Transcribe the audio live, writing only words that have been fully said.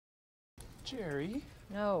Jerry.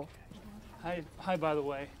 No. Hi, by the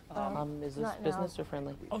way. Is this business or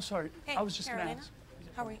friendly? Oh, sorry. Hey, I was just going to Carolina.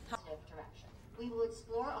 ask. How are you? Direction. We will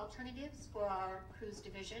explore alternatives for our cruise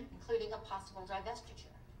division, including a possible divestiture.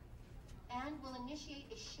 And we'll initiate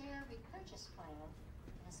a share repurchase plan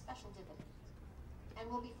and a special dividend. And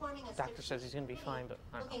we'll be forming a Doctor says he's going to be fine, but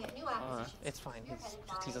looking at new acquisitions. it's fine.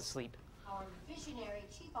 He's asleep. Our visionary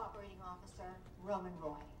Chief Operating Officer, Roman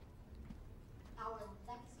Roy. Our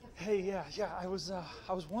legacy. Hey, yeah. I was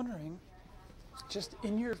wondering, just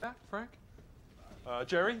in your Back, Frank.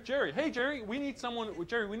 Jerry. Hey, Jerry. We need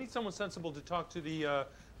someone sensible to talk to the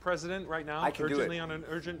president right now, urgently on an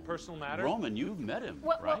urgent personal matter. Roman, you've met him,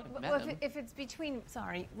 right? Well, if it's between,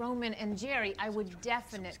 Roman and Jerry, I would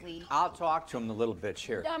definitely. I'll talk to him a little bit.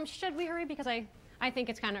 Here. Should we hurry? Because I think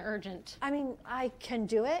it's kind of urgent. I mean, I can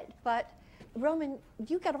do it, but Roman,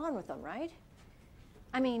 you get on with them, right?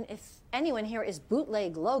 I mean, if anyone here is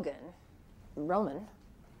bootleg Logan, Roman.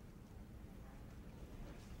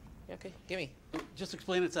 Okay, gimme. Just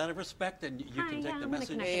explain it's out of respect, and you can take the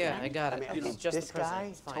message. Yeah, I got it. I mean, It's just this the president. guy,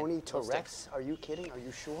 It's fine. Tony We'll stick. Tourette's, are you kidding? Are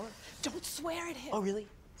you sure? Don't swear at him. Oh, really?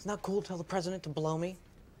 It's not cool to tell the president to blow me?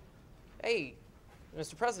 Hey,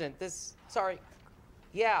 Mr. President, sorry.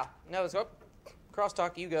 Yeah, no, it's,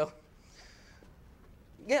 crosstalk, you go.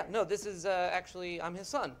 Yeah, no, this is actually, I'm his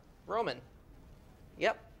son, Roman.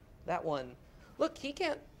 Yep, that one. Look, he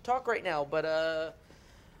can't talk right now, but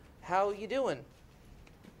how you doing?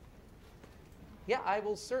 Yeah, I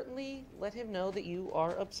will certainly let him know that you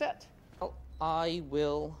are upset. Well, I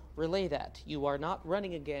will relay that. You are not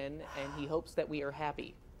running again, and he hopes that we are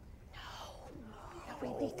happy. We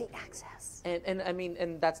need the access. And I mean,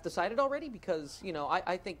 and that's decided already because,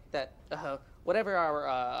 I think that whatever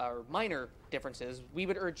our minor differences, we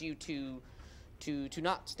would urge you to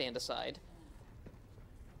not stand aside.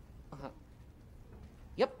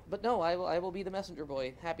 Yep, but no, I will be the messenger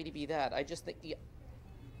boy. Happy to be that. I just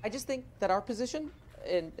think that our position,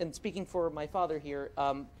 and speaking for my father here,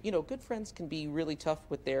 good friends can be really tough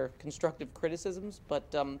with their constructive criticisms,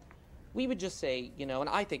 but we would just say, and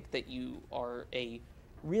I think that you are a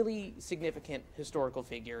really significant historical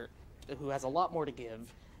figure who has a lot more to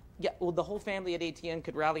give. Yeah, well, the whole family at ATN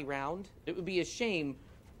could rally round. It would be a shame,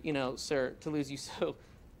 sir, to lose you so.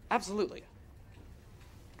 Absolutely.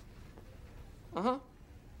 Uh-huh.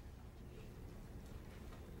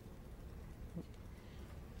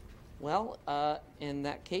 Well, in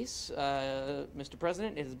that case, Mr.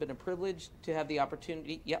 President, it has been a privilege to have the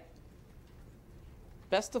opportunity. Yep.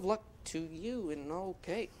 Best of luck to you, and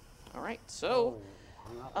okay. All right, so,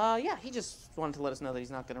 yeah, he just wanted to let us know that he's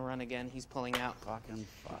not going to run again. He's pulling out. Fucking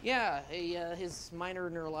fuck. Yeah, his minor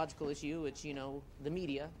neurological issue, which, the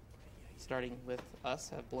media, starting with us,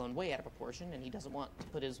 have blown way out of proportion, and he doesn't want to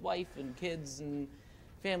put his wife and kids and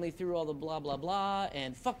family through all the blah, blah, blah,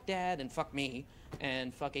 and fuck Dad, and fuck me,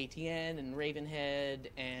 and fuck ATN, and Ravenhead,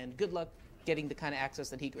 and good luck getting the kind of access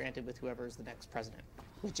that he granted with whoever is the next president,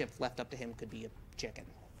 which, if left up to him, could be a chicken.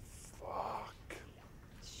 Fuck.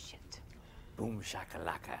 Shit. Boom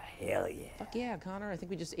shakalaka, hell yeah. Fuck yeah, Connor, I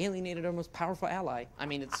think we just alienated our most powerful ally. I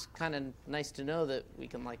mean, it's kind of nice to know that we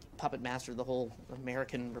can, puppet master the whole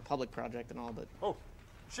American Republic project and all, but... Oh,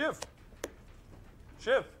 Shiv.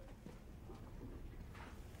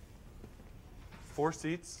 4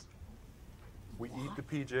 seats. We eat the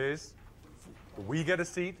PJs. We get a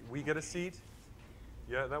seat.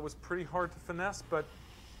 Yeah, that was pretty hard to finesse, but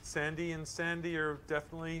Sandy and Sandy are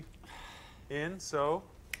definitely in. So,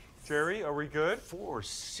 Jerry, are we good? 4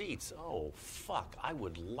 seats. Oh, fuck. I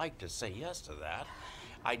would like to say yes to that.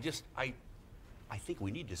 I think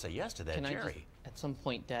we need to say yes to that, Can Jerry. I just, at some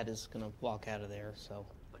point, Dad is going to walk out of there, so...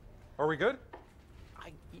 Are we good?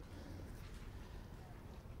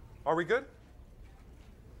 Are we good?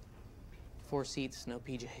 4 seats, no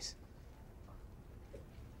PJs.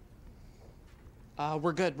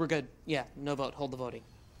 We're good. Yeah, no vote. Hold the voting.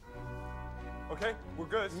 Okay, we're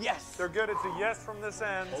good. Yes. They're good. It's a yes from this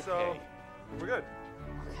end, so Okay. we're good.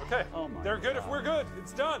 Okay. Oh my They're good if we're good.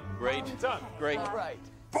 It's done. Great. Done. Great. All right.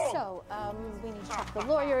 So, we need to talk to the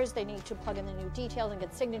lawyers, they need to plug in the new details and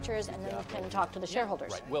get signatures, and then we can talk to the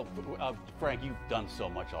shareholders. Right. Well, Frank, you've done so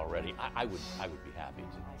much already. I would be happy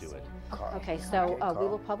to do it. Okay, so we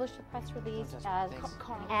will publish the press release as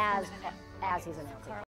he's announcing.